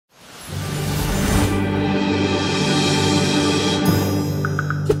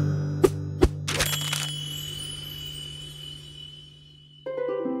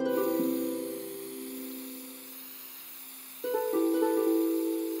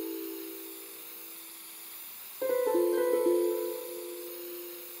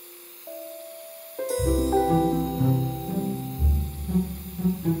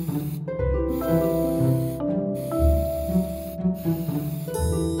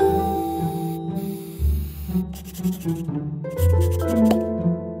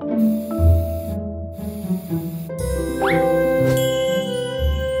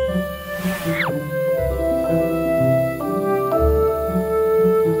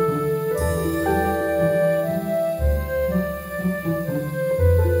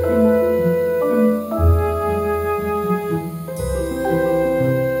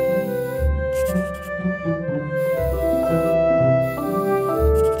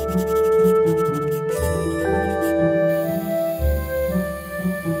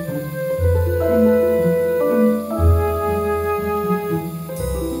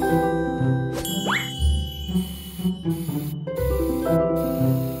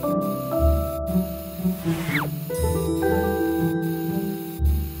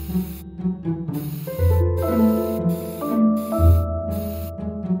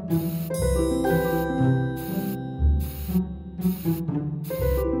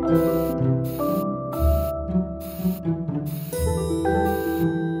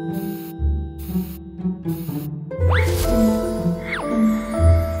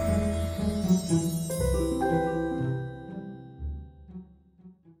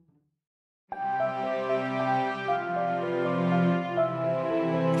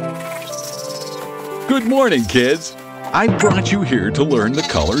Good morning, kids. I brought you here to learn the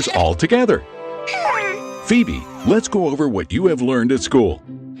colors all together. Phoebe, let's go over what you have learned at school.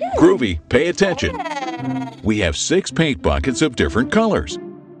 Groovy, pay attention. We have 6 paint buckets of different colors.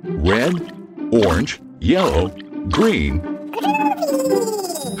 Red, orange, yellow, green.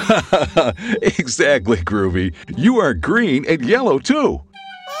 Exactly, Groovy. You are green and yellow too.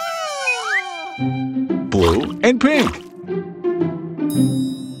 Blue and pink.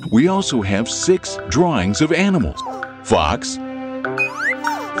 We also have 6 drawings of animals. Fox,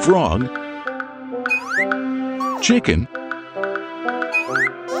 frog, chicken,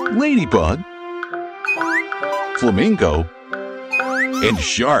 ladybug, flamingo, and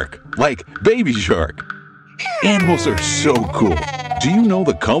shark, like baby shark. Animals are so cool. Do you know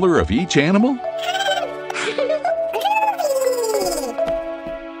the color of each animal?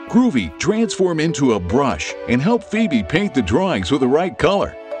 Groovy, transform into a brush and help Phoebe paint the drawings with the right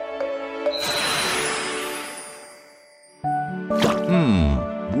color.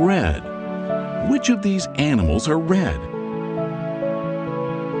 Red. Which of these animals are red?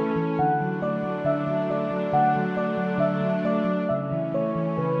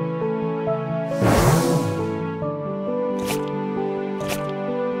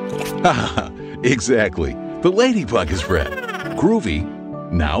 Haha, exactly. The ladybug is red. Groovy,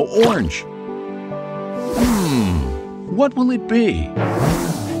 now orange. What will it be?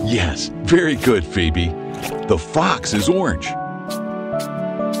 Yes, very good, Phoebe. The fox is orange.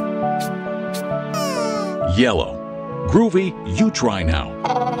 Yellow. Groovy, you try now.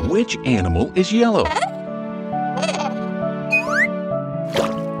 Which animal is yellow?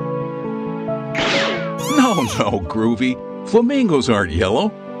 No, Groovy. Flamingos aren't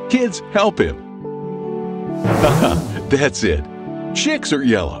yellow. Kids, help him. That's it. Chicks are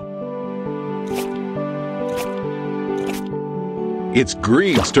yellow. It's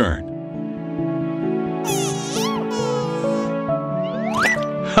Green's turn.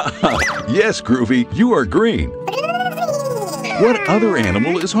 Yes, Groovy, you are green. What other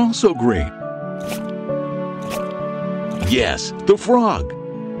animal is also green? Yes, the frog.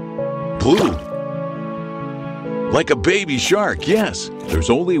 Blue. Like a baby shark, yes. There's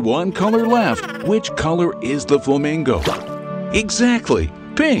only one color left. Which color is the flamingo? Exactly,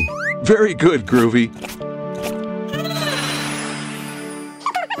 pink. Very good, Groovy.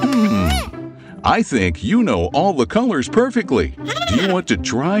 I think you know all the colors perfectly. Do you want to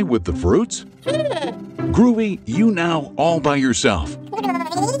try with the fruits? Groovy, you now all by yourself.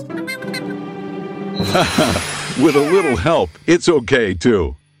 With a little help, it's okay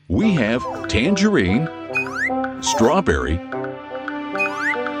too. We have tangerine, strawberry,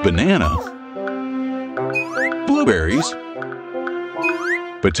 banana, blueberries,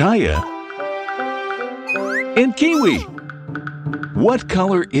 pitaya, and kiwi. What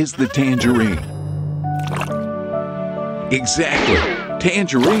color is the tangerine? Exactly.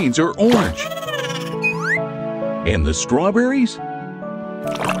 Tangerines are orange. And the strawberries?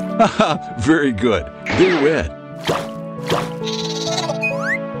 Haha, very good. They're red.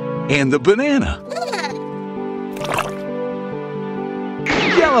 And the banana?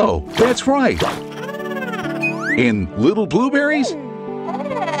 Yellow. That's right. And little blueberries?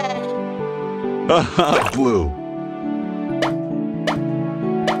 Haha, blue.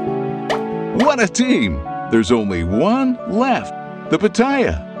 What a team! There's only one left, the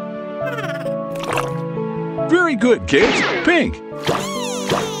pitaya. Very good, kids. Pink.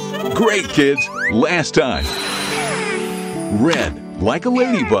 Great, kids. Last time. Red, like a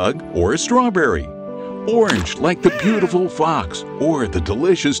ladybug or a strawberry. Orange, like the beautiful fox or the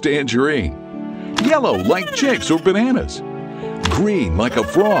delicious tangerine. Yellow, like chicks or bananas. Green, like a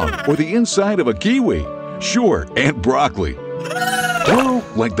frog or the inside of a kiwi. Sure, and broccoli. Blue,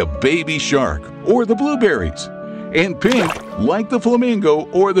 like the baby shark or the blueberries. And pink, like the flamingo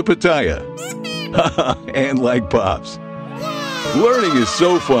or the pitaya. And like Pops. Learning is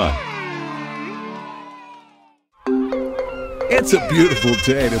so fun. It's a beautiful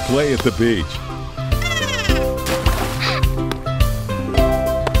day to play at the beach.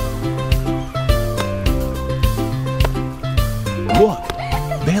 Look,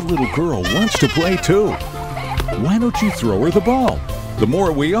 that little girl wants to play too. Why don't you throw her the ball? The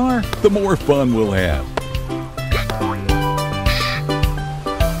more we are, the more fun we'll have.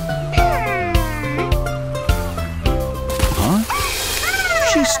 Huh?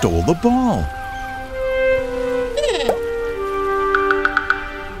 She stole the ball.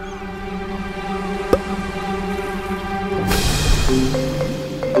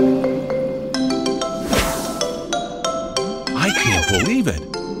 I can't believe it.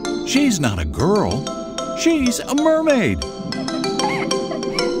 She's not a girl. She's a mermaid.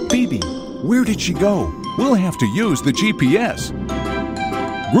 Phoebe, where did she go? We'll have to use the GPS.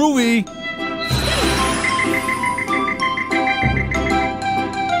 Groovy!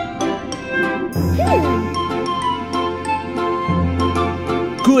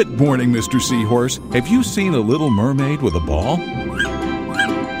 Good morning, Mr. Seahorse. Have you seen a little mermaid with a ball?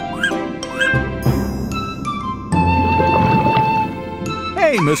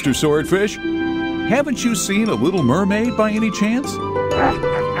 Hey, Mr. Swordfish. Haven't you seen a little mermaid by any chance?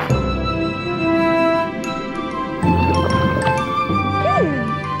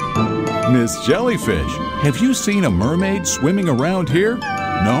 Miss Jellyfish, have you seen a mermaid swimming around here?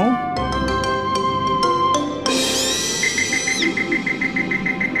 No?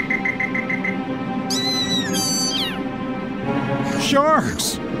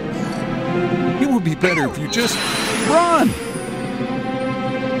 Sharks! It would be better if you just run!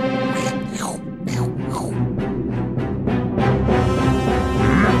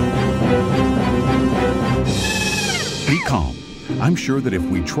 Be calm. I'm sure that if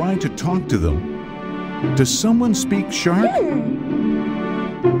we try to talk to them... Does someone speak shark?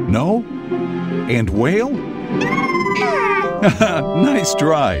 No? And whale? Nice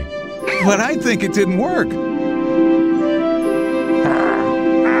try. But I think it didn't work.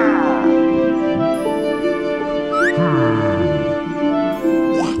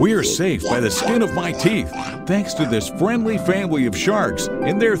 We're safe by the skin of my teeth, thanks to this friendly family of sharks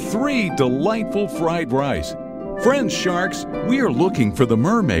and their 3 delightful fried rice. Friends sharks, we are looking for the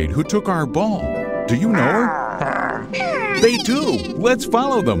mermaid who took our ball. Do you know her? They do. Let's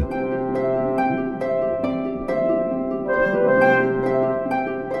follow them.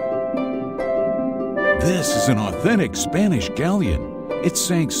 This is an authentic Spanish galleon. It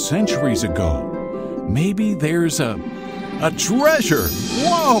sank centuries ago. Maybe there's a treasure.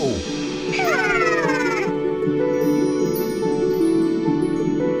 Whoa!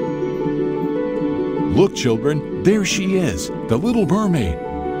 Look, children, there she is, the little mermaid.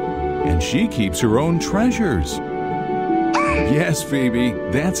 And she keeps her own treasures. Yes, Phoebe,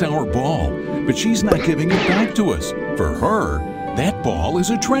 that's our ball, but she's not giving it back to us. For her, that ball is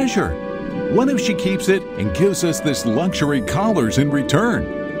a treasure. What if she keeps it and gives us this luxury collars in return?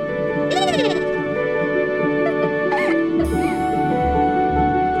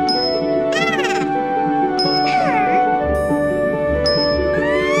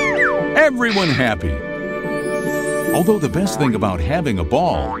 Everyone happy. Although the best thing about having a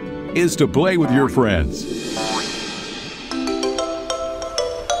ball is to play with your friends.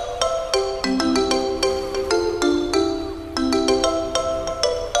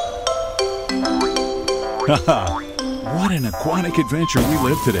 Haha, what an aquatic adventure we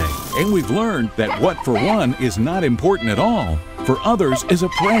lived today. And we've learned that what for one is not important at all, for others is a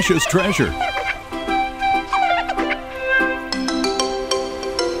precious treasure.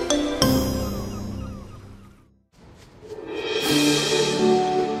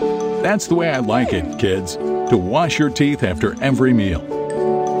 That's the way I like it, kids, to wash your teeth after every meal.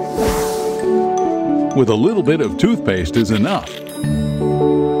 With a little bit of toothpaste is enough.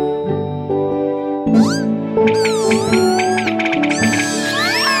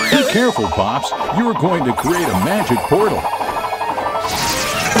 Be careful, Pops. You're going to create a magic portal.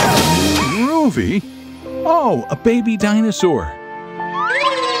 Groovy? Oh, a baby dinosaur.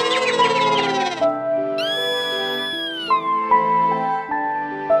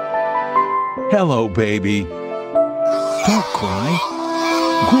 Hello, baby. Don't cry.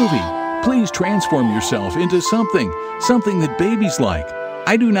 Groovy, please transform yourself into something that babies like.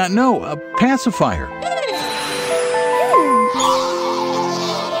 I do not know, a pacifier.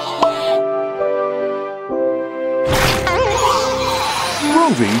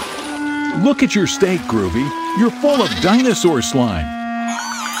 Groovy, look at your steak, Groovy. You're full of dinosaur slime.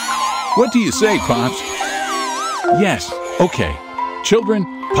 What do you say, Pops? Yes, okay. Children,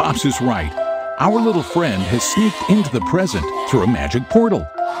 Pops is right. Our little friend has sneaked into the present through a magic portal.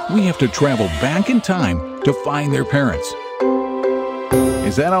 We have to travel back in time to find their parents.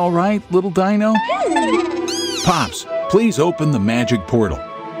 Is that all right, little dino? Pops, please open the magic portal.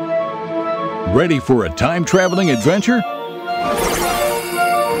 Ready for a time-traveling adventure?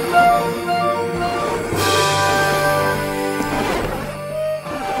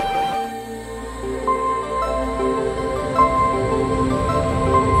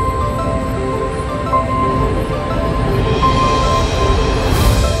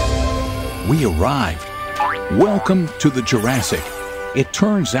 We arrived. Welcome to the Jurassic. It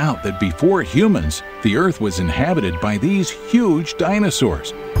turns out that before humans, the Earth was inhabited by these huge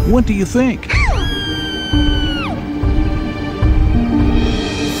dinosaurs. What do you think?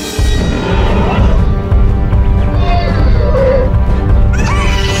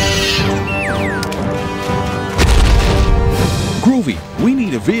 Groovy, we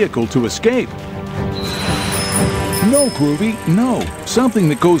need a vehicle to escape. No, Groovy, no. Something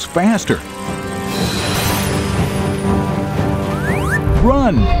that goes faster.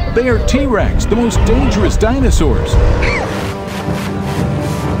 Run! They are T-Rex, the most dangerous dinosaurs.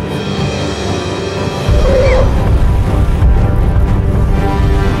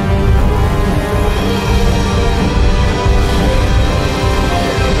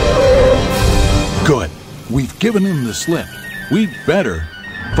 Good. We've given him the slip. We'd better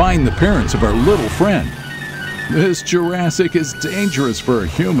find the parents of our little friend. This Jurassic is dangerous for a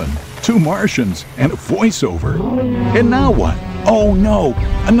human, 2 Martians, and a voiceover. And now what? Oh no!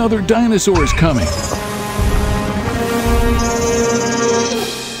 Another dinosaur is coming!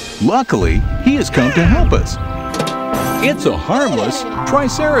 Luckily, he has come to help us. It's a harmless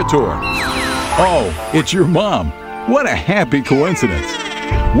Triceratops. Oh, it's your mom. What a happy coincidence.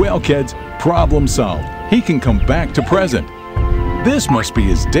 Well, kids, problem solved. He can come back to present. This must be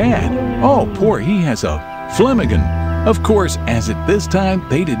his dad. Oh, poor, he has a Flanagan. Of course, as at this time,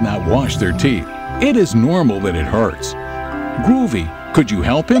 they did not wash their teeth. It is normal that it hurts. Groovy, could you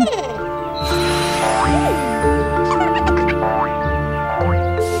help him?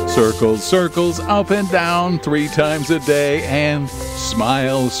 Circles, circles, up and down 3 times a day, and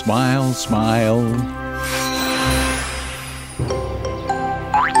smile, smile, smile.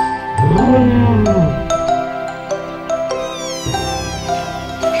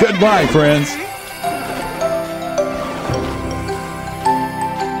 Goodbye, friends.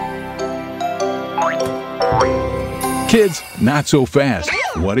 Kids, not so fast.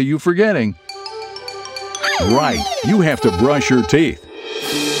 What are you forgetting? Right, you have to brush your teeth.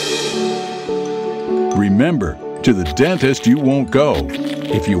 Remember, to the dentist you won't go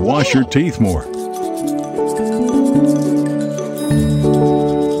if you wash your teeth more.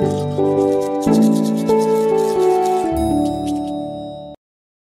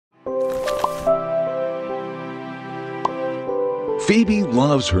 Phoebe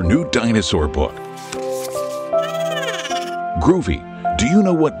loves her new dinosaur book. Groovy, do you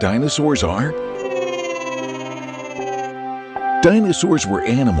know what dinosaurs are? Dinosaurs were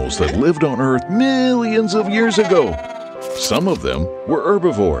animals that lived on Earth millions of years ago. Some of them were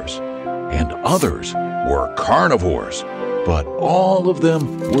herbivores, and others were carnivores, but all of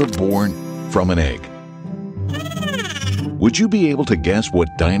them were born from an egg. Would you be able to guess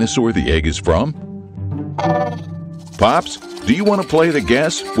what dinosaur the egg is from? Pops, do you want to play the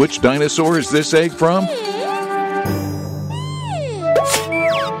guess which dinosaur is this egg from?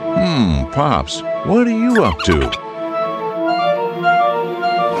 Pops, what are you up to?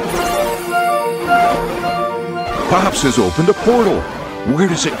 Pops has opened a portal. Where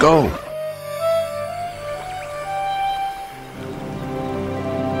does it go?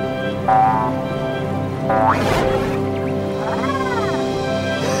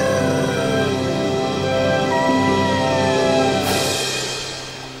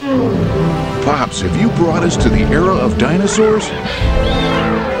 Pops, have you brought us to the era of dinosaurs?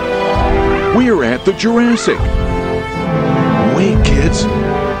 We are at the Jurassic. Wait, kids.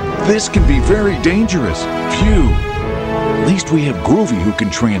 This can be very dangerous. Phew. At least we have Groovy who can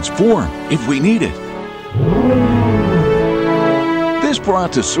transform if we need it. This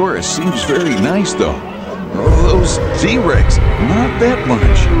Brontosaurus seems very nice, though. Those T-Rex, not that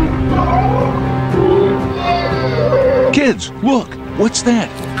much. Kids, look. What's that?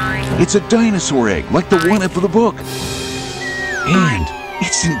 It's a dinosaur egg, like the one in the book. And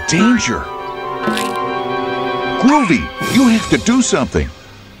it's in danger. Groovy, you have to do something.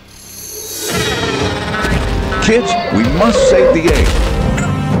 Kids, we must save the egg.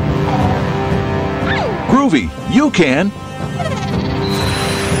 Groovy, you can.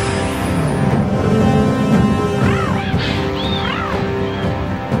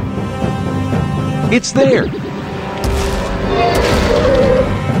 It's there.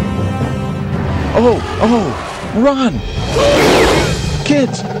 Oh, run.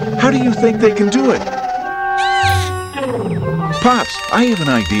 Kids, how do you think they can do it? Pops, I have an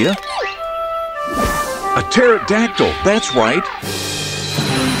idea. A pterodactyl, that's right.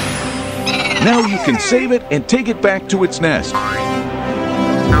 Now you can save it and take it back to its nest.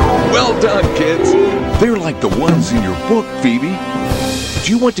 Well done, kids. They're like the ones in your book, Phoebe.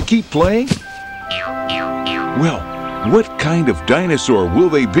 Do you want to keep playing? Well, what kind of dinosaur will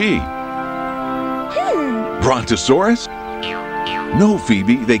they be? Brontosaurus? No,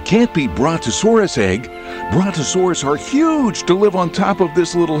 Phoebe, they can't be Brontosaurus egg. Brontosaurus are huge to live on top of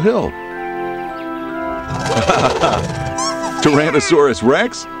this little hill. Tyrannosaurus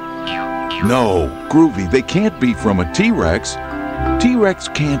Rex? No, Groovy, they can't be from a T-Rex. T-Rex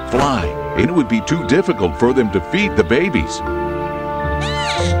can't fly, and it would be too difficult for them to feed the babies.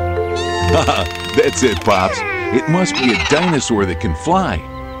 That's it, Pops. It must be a dinosaur that can fly.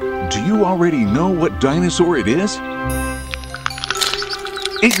 Do you already know what dinosaur it is?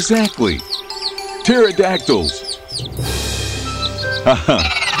 Exactly. Pterodactyls.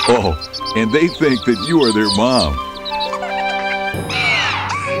 Oh, and they think that you are their mom.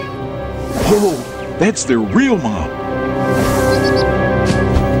 Oh, that's their real mom.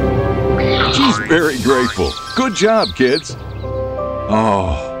 She's very grateful. Good job, kids.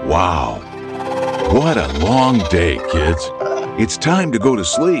 Oh, wow. What a long day, kids. It's time to go to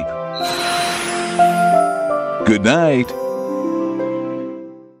sleep. Good night.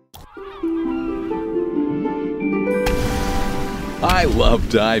 I love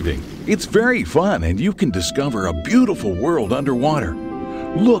diving. It's very fun, and you can discover a beautiful world underwater.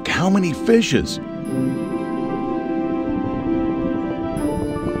 Look how many fishes.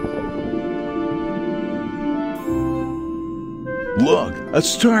 Look, a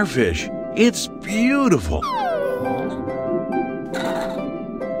starfish. It's beautiful.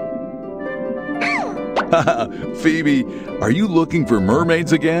 Phoebe, are you looking for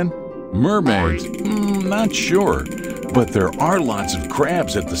mermaids again? Mermaids? Not sure, but there are lots of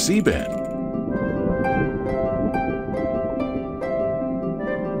crabs at the seabed.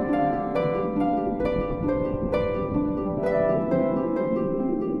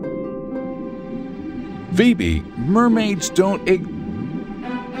 Phoebe, mermaids don't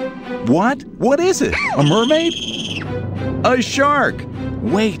What? What is it? A mermaid? A shark!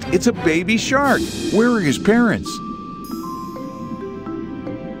 Wait, it's a baby shark. Where are his parents?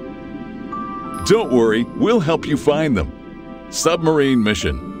 Don't worry, we'll help you find them. Submarine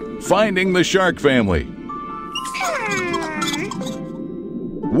mission. Finding the shark family.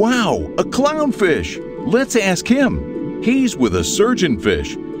 Wow, a clownfish. Let's ask him. He's with a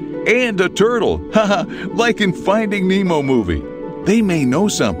surgeonfish. And a turtle. Haha, like in Finding Nemo movie. They may know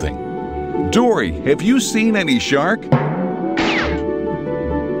something. Dory, have you seen any shark?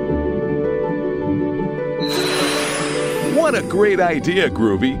 What a great idea,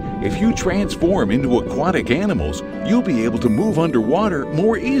 Groovy. If you transform into aquatic animals, you'll be able to move underwater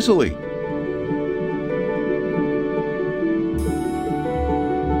more easily.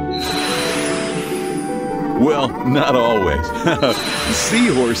 Well, not always.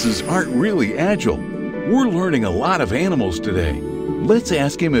 Seahorses aren't really agile. We're learning a lot of animals today. Let's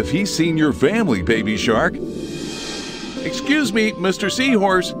ask him if he's seen your family, baby shark. Excuse me, Mr.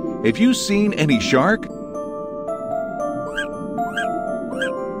 Seahorse, have you seen any shark?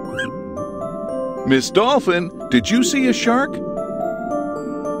 Miss Dolphin, did you see a shark?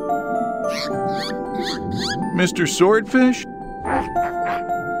 Mr. Swordfish?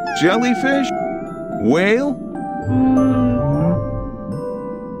 Jellyfish? Whale?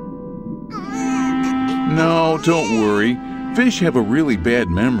 No, don't worry. Fish have a really bad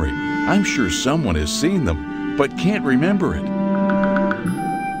memory. I'm sure someone has seen them, but can't remember it.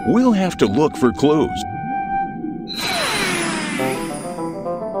 We'll have to look for clues.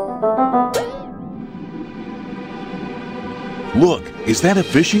 Look, is that a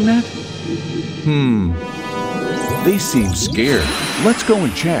fishing net? They seem scared. Let's go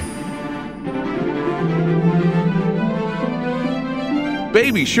and check.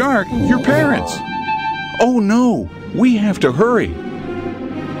 Baby shark, your parents. Oh no, we have to hurry.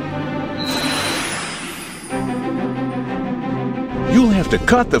 You'll have to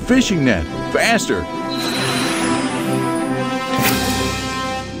cut the fishing net. Faster!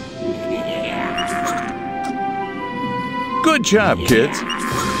 Good job, kids!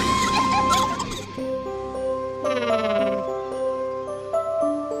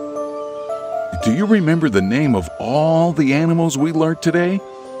 Do you remember the name of all the animals we learned today?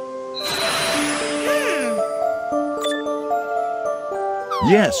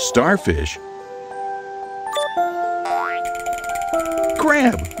 Yes, starfish.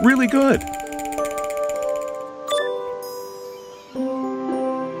 Crab, really good.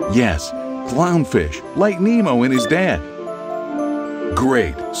 Yes, clownfish, like Nemo and his dad.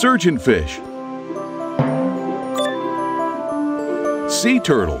 Great, surgeonfish. Sea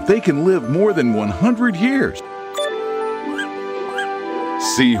turtle, they can live more than 100 years.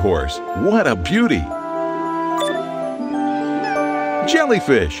 Seahorse, what a beauty.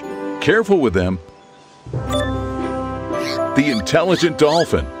 Jellyfish, careful with them. The intelligent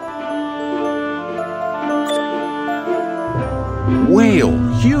dolphin. Whale,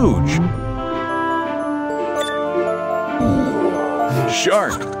 huge.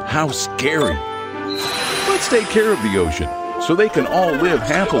 Shark, how scary. Let's take care of the ocean so they can all live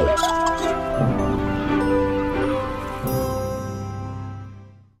happily.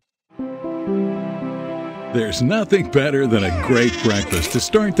 There's nothing better than a great breakfast to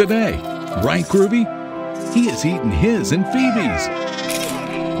start the day. Right, Groovy? He has eaten his and Phoebe's.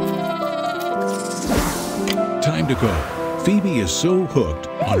 Time to go. Phoebe is so hooked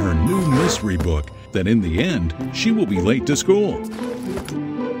on her new mystery book that in the end, she will be late to school.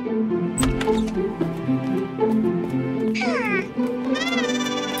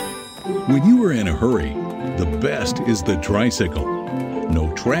 When you are in a hurry, the best is the tricycle.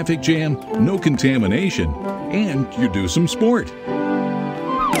 No traffic jam, no contamination, and you do some sport.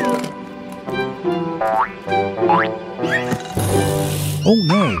 Oh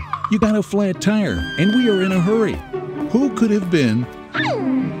no, you got a flat tire and we are in a hurry. Who could have been?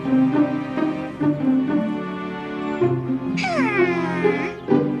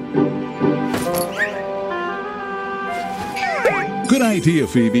 Good idea,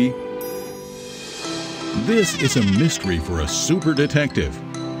 Phoebe. This is a mystery for a super detective.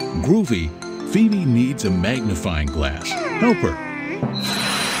 Groovy, Phoebe needs a magnifying glass. Help her.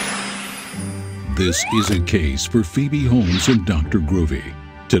 This is a case for Phoebe Holmes and Dr. Groovy.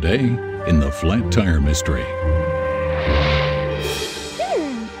 Today, in the Flat Tire Mystery.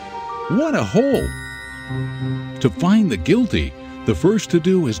 What a hole! To find the guilty, the first to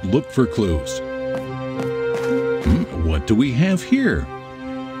do is look for clues. What do we have here?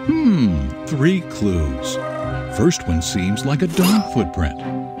 3 clues. First one seems like a dog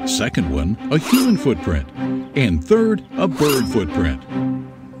footprint. Second one, a human footprint. And third, a bird footprint.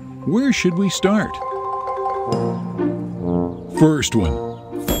 Where should we start? First one.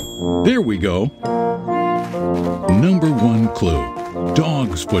 There we go. Number 1 clue.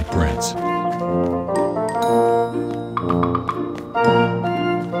 Dog's footprints.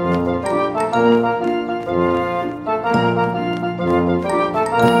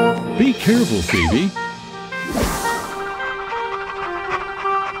 Be careful, Phoebe.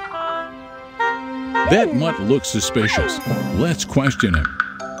 That mutt looks suspicious. Let's question him.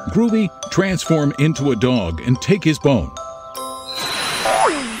 Groovy, transform into a dog and take his bone.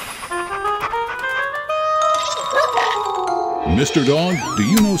 Mr. Dog, do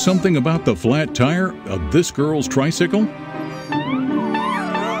you know something about the flat tire of this girl's tricycle?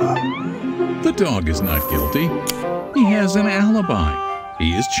 The dog is not guilty. He has an alibi.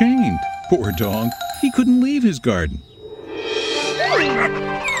 He is chained. Poor dog. He couldn't leave his garden.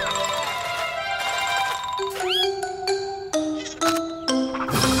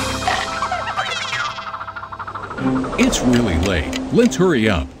 It's really late. Let's hurry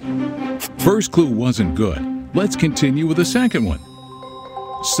up. First clue wasn't good. Let's continue with the second one.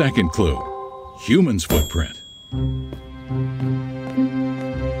 Second clue. Human's footprint.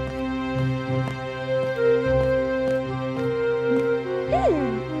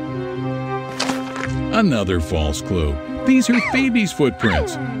 Another false clue. These are Phoebe's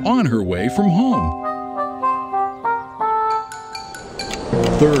footprints on her way from home.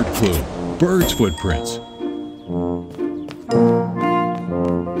 Third clue. Bird's footprints.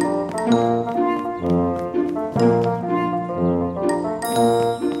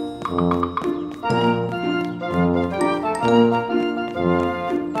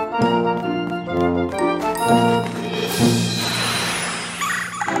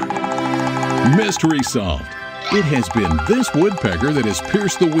 Mystery solved. It has been this woodpecker that has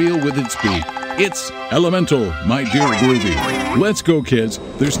pierced the wheel with its beak. It's elemental, my dear Groovy. Let's go, kids.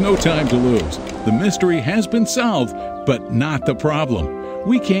 There's no time to lose. The mystery has been solved, But not the problem.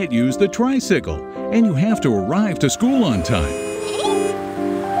 We can't use the tricycle, and you have to arrive to school on time.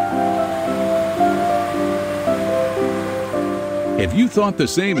 Have you thought the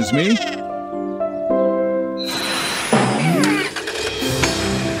same as me?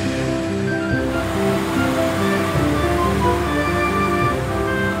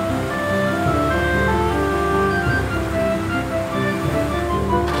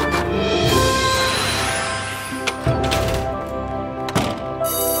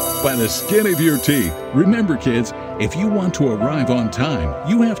 By the skin of your teeth. Remember, kids, if you want to arrive on time,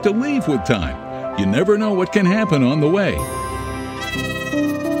 you have to leave with time. You never know what can happen on the way.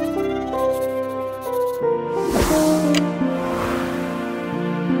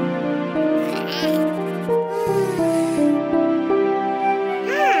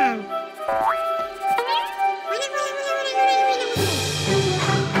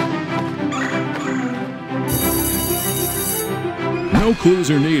 No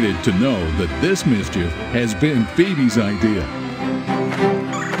clues are needed to know that this mischief has been Phoebe's idea.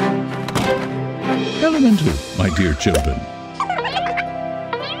 Elemental, my dear children.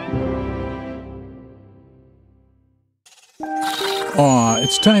 Aw,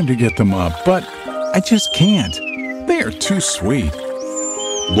 it's time to get them up, but I just can't. They are too sweet.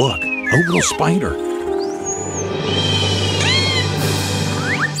 Look, a little spider.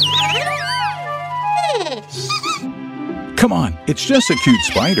 Come on, it's just a cute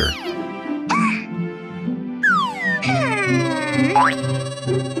spider.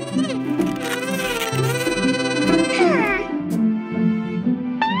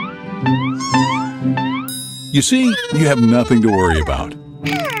 You see, you have nothing to worry about.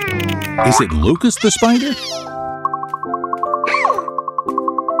 Is it Lucas the spider?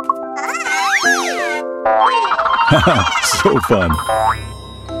 Haha, so fun.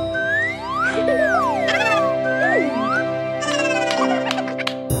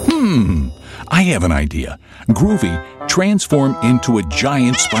 I have an idea. Groovy, transform into a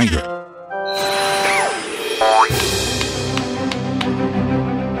giant spider.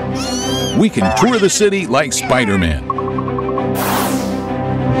 We can tour the city like Spider-Man.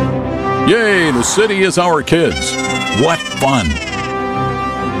 Yay, the city is our kids. What fun!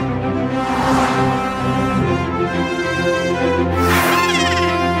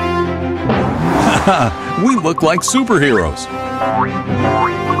 Haha, we look like superheroes.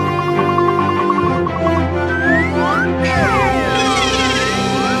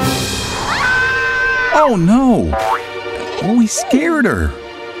 Oh no! We scared her.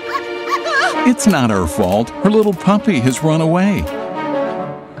 It's not our fault. Her little puppy has run away.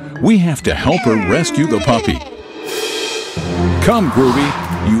 We have to help her rescue the puppy. Come, Groovy.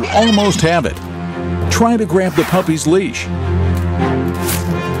 You almost have it. Try to grab the puppy's leash.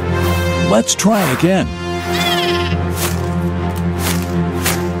 Let's try again.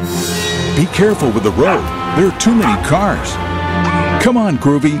 Be careful with the road. There are too many cars. Come on,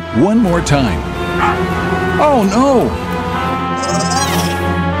 Groovy. One more time. Oh no!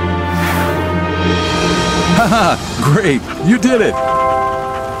 Haha! Great! You did it!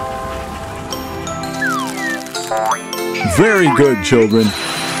 Very good, children.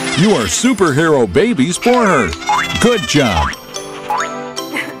 You are superhero babies for her. Good job!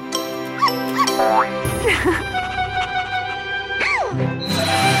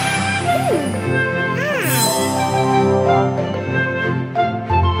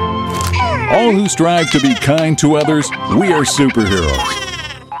 All who strive to be kind to others, we are superheroes.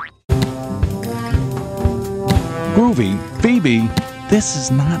 Groovy, Phoebe, this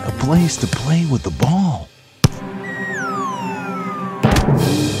is not a place to play with the ball.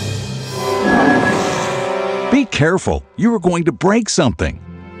 Be careful, you are going to break something.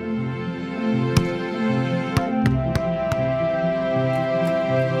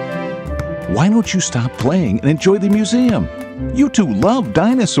 Why don't you stop playing and enjoy the museum? You two love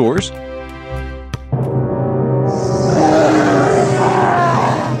dinosaurs.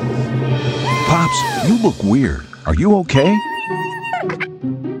 Pops, you look weird. Are you okay?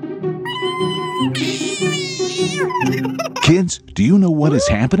 Kids, do you know what is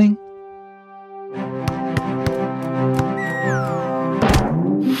happening?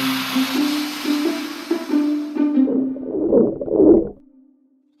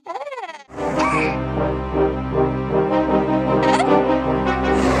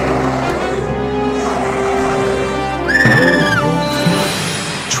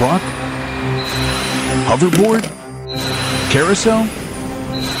 Truck? Hoverboard? Carousel?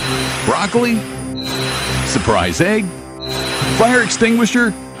 Broccoli? Surprise egg? Fire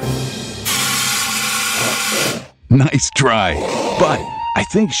extinguisher? Nice try, but I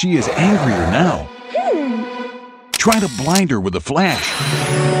think she is angrier now. try to blind her with a flash.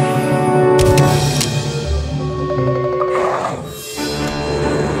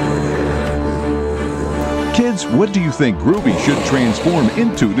 Kids, what do you think Groovy should transform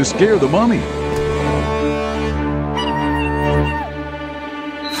into to scare the mummy?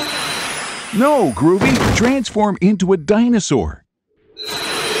 No, Groovy, transform into a dinosaur.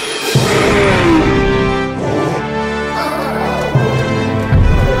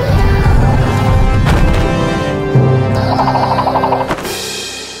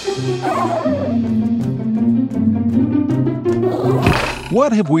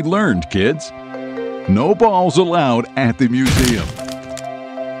 What have we learned, kids? No balls allowed at the museum.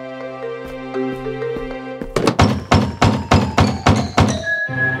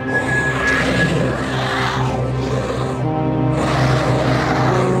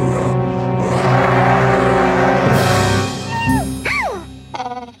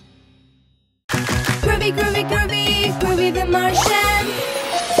 Groovy, groovy, groovy, Groovy the Martian.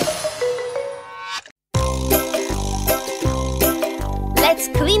 Let's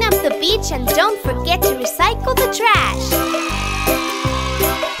clean up the beach and don't forget to recycle the trash.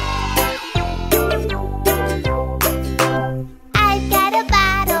 I've got a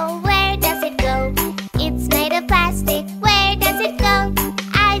bottle, where does it go? It's made of plastic, where does it go?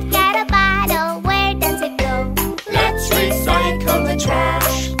 I've got a bottle, where does it go? Let's recycle the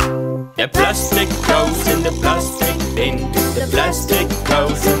trash. The plastic goes in the plastic bin. The plastic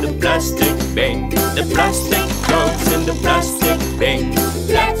goes in the plastic bin. The plastic goes in the plastic bin.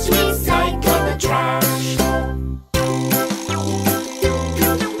 Let's recycle the trash.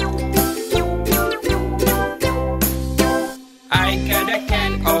 I got a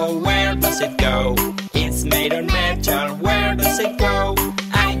can, oh where does it go? It's made of metal, where does it go?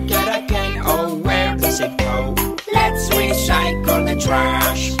 I got a can, oh where does it go? Let's recycle the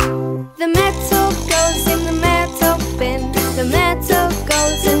trash. The metal goes in the metal bin. The metal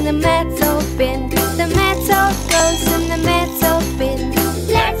goes in the metal bin. The metal goes in the metal bin.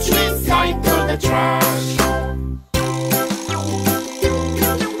 Let's recycle the trash.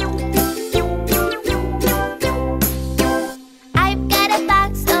 I've got a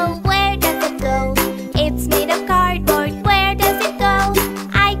box, oh where does it go? It's made of cardboard, where does it go?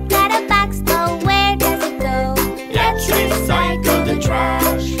 I got a box, oh where does it go? Let's recycle the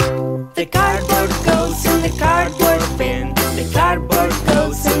trash. The cardboard goes in the cardboard bin. The cardboard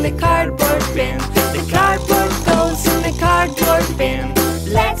goes in the cardboard bin. The cardboard goes in the cardboard bin.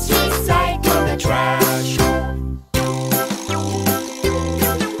 Let's recycle the trash.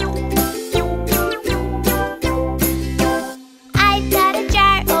 I've got a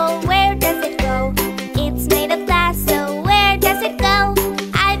jar, oh where does it go? It's made of glass, so where does it go?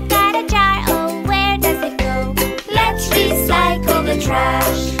 I've got a jar, oh where does it go? Let's recycle the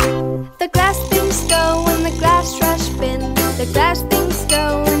trash. The glass things go in the glass trash bin. The glass things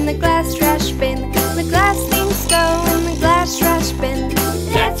go in the glass trash bin. The glass things go in the glass trash bin.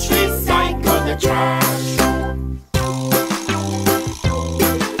 Let's recycle the trash.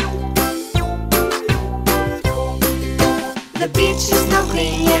 The beach is now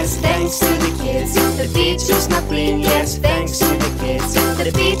clean, yes, thanks to the kids. The beach is now clean, yes, thanks to the kids.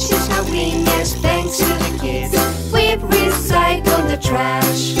 The beach is now clean, yes, thanks to the kids. We've recycled the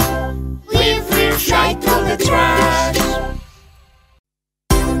trash. We've recycled the trash.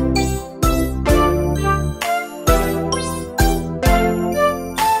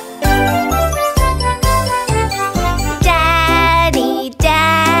 Daddy,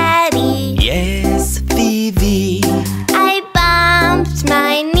 Daddy. Yes, Phoebe. I bumped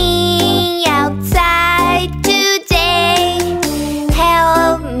my knee outside today.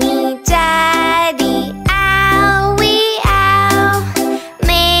 Help me, Daddy. Owie, ow.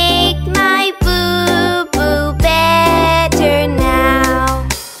 Make my boo-boo better now.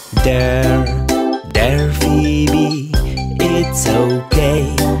 There, Phoebe. It's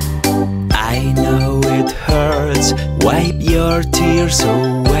okay. I know it hurts. Wipe your tears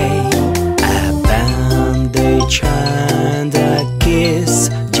away. A bandage and a kiss,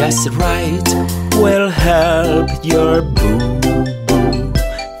 just right, will help your boo-boo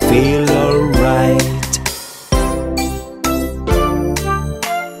feel alright.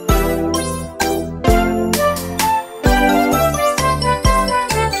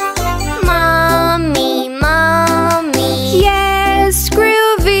 Mommy, Mommy. Yes,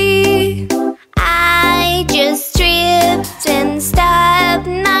 Groovy. I just tripped and stubbed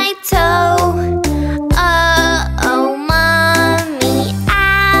my toe. Oh, Mommy.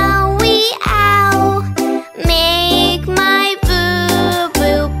 Owie, ow. Make my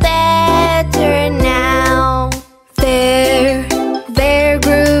boo-boo better.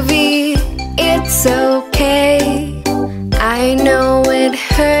 it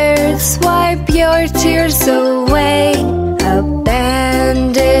hurts, wipe your tears away. A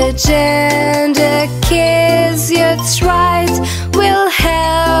bandage and a kiss, it's right, will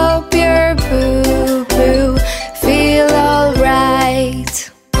help your boo-boo feel alright.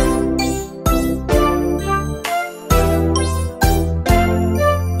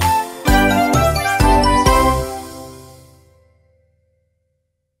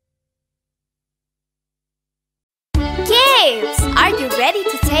 Kids, are you ready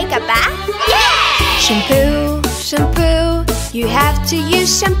to take a bath? Yeah! Shampoo, shampoo, you have to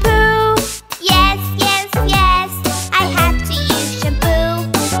use shampoo. Yes, yes, yes, I have to use shampoo.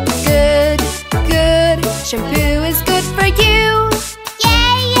 Good, good, shampoo is good for you.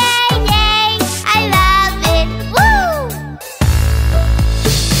 Yay, yay, yay, I love it, woo!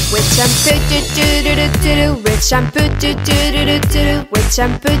 With shampoo, do-do-do-do-do-do, with shampoo, do-do-do-do-do, with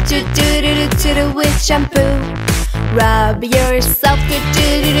shampoo, do-do-do-do-do, with shampoo. Rub yourself,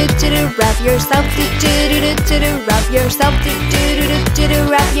 do-do-do-do-do, rub yourself, do-do-do-do-do, rub yourself,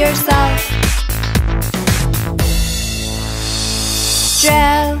 do-do-do-do-do, rub yourself.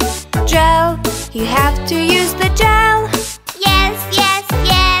 Gel, gel, you have to use the gel. Yes, yes,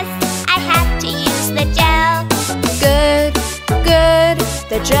 yes, I have to use the gel. Good, good,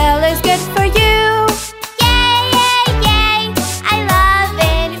 the gel is good for you. Yay, yay, yay, I love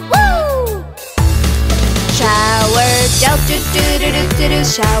it, woo! Shower gel, do-do-do-do-do,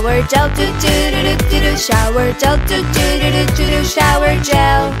 shower gel, do-do-do-do-do, shower gel, do-do-do-do-do, shower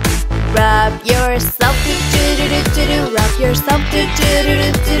gel. Rub yourself, do-do-do-do-do, rub yourself,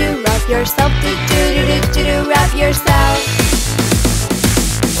 do-do-do-do-do, rub yourself, do-do-do-do-do, rub yourself.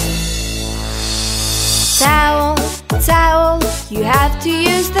 Towel, towel, you have to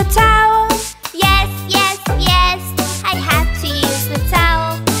use the towel. Yes, yes, yes, I have to use the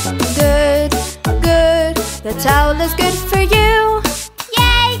towel. Good, good, the towel is good for you.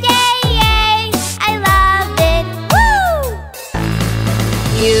 Yay, yay, yay, I love it, woo!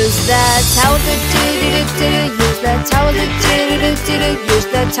 Use the towel, do-do-do-do-do, use the towel, do-do-do-do-do, use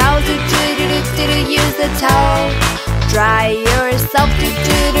the towel, do-do-do-do-do, use the towel. Dry yourself,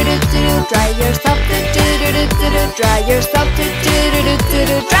 do-do-do-do-do, dry yourself, do-do-do-do-do, dry yourself,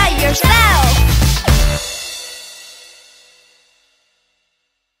 do-do-do-do-do, dry yourself.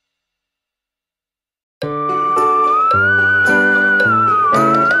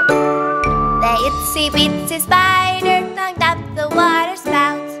 The itsy bitsy spider climbed up the water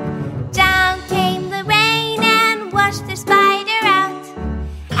spout. Down came the rain and washed the spider out.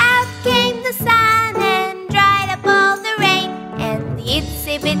 Out came the sun and dried up all the rain. And the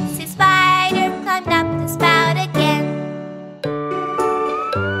itsy bitsy spider climbed up the spout again.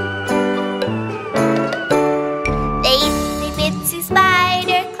 The itsy bitsy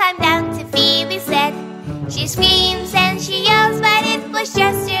spider climbed down to Phoebe's bed. She screams and she yells, but it was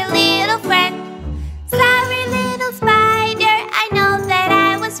just your little friend. Sorry, little spider, I know that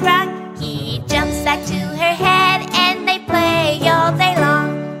I was wrong. He jumps back to her head and they play all day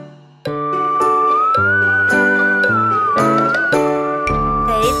long.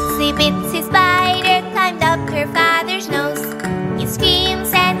 The itsy bitsy spider climbed up her father's nose. He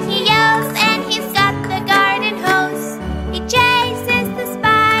screams and he yells and he's got the garden hose. He chases the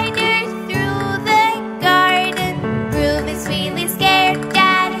spider through the garden. Ruby's really scared,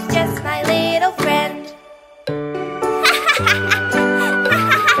 Dad is just my little friend.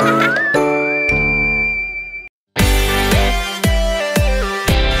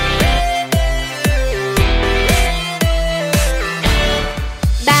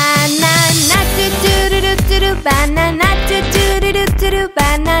 Banana, do-do-do-do-do, banana, do-do-do-do-do,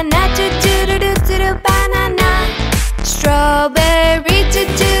 banana, do-do-do-do-do, banana. Strawberry,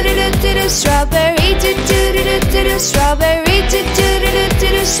 do-do-do-do-do, strawberry, do-do-do-do-do, strawberry,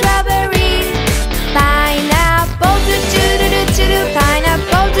 do-do-do-do-do, strawberry. Pineapple, do-do-do-do-do,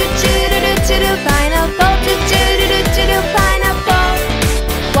 pineapple, do-do-do-do-do, pineapple, do-do-do-do-do, pineapple.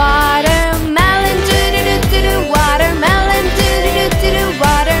 Watermelon, do-do-do-do-do, watermelon, do-do-do-do-do,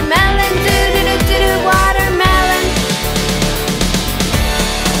 watermelon, do-do-do-do-do, watermelon.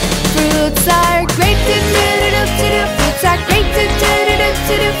 Fruits are great, do-do-do-do-do, fruits are great,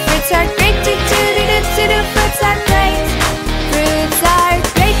 do-do-do-do-do, fruits are great, do-do-do-do-do, fruits are great. Fruits are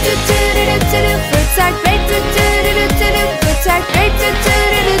great, do-do-do-do-do.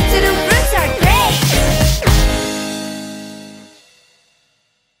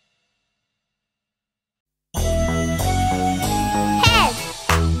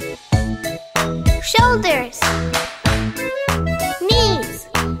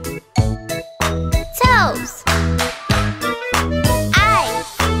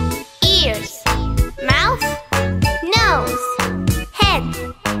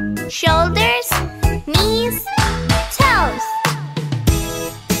 shoulders, knees, toes.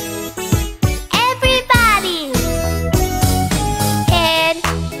 Everybody! Head,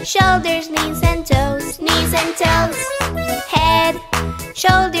 shoulders, knees and toes, knees and toes. Head,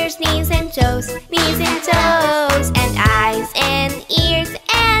 shoulders, knees and toes, knees and toes. And eyes and ears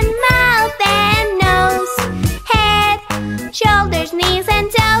and mouth and nose. Head, shoulders, knees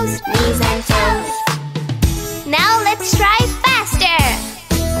and toes, knees and toes. Now let's try faster.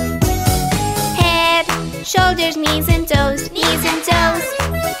 Head, shoulders, knees and toes, knees and toes.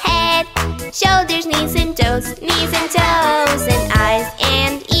 Head, shoulders, knees and toes, knees and toes. And eyes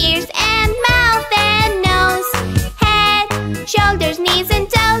and ears and mouth and nose. Head, shoulders, knees and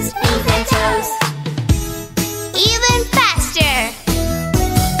toes, knees and toes. Even faster.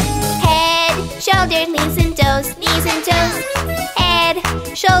 Head, shoulders, knees and toes, knees and toes. Head,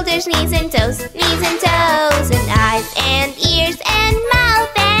 shoulders, knees and toes, knees and toes. And eyes and ears and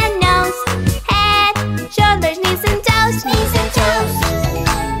mouth and nose. Head, shoulders, knees and toes, knees and toes.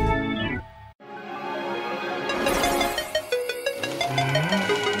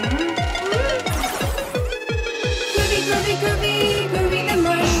 Groovy, groovy, groovy, Groovy the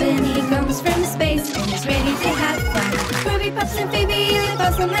Martian. He comes from space and he's ready to have fun. Groovy Pups and Phoebe live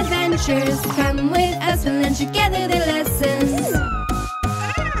awesome adventures. Come with us, we'll learn together their lessons.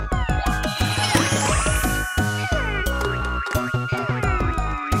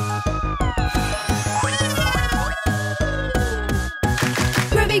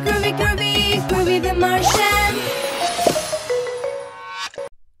 Groovy, groovy, groovy, Groovy the Martian.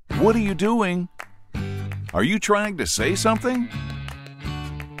 What are you doing? Are you trying to say something?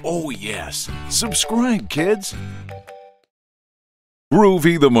 Oh yes, subscribe kids!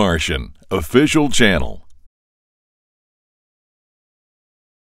 Groovy the Martian, official channel.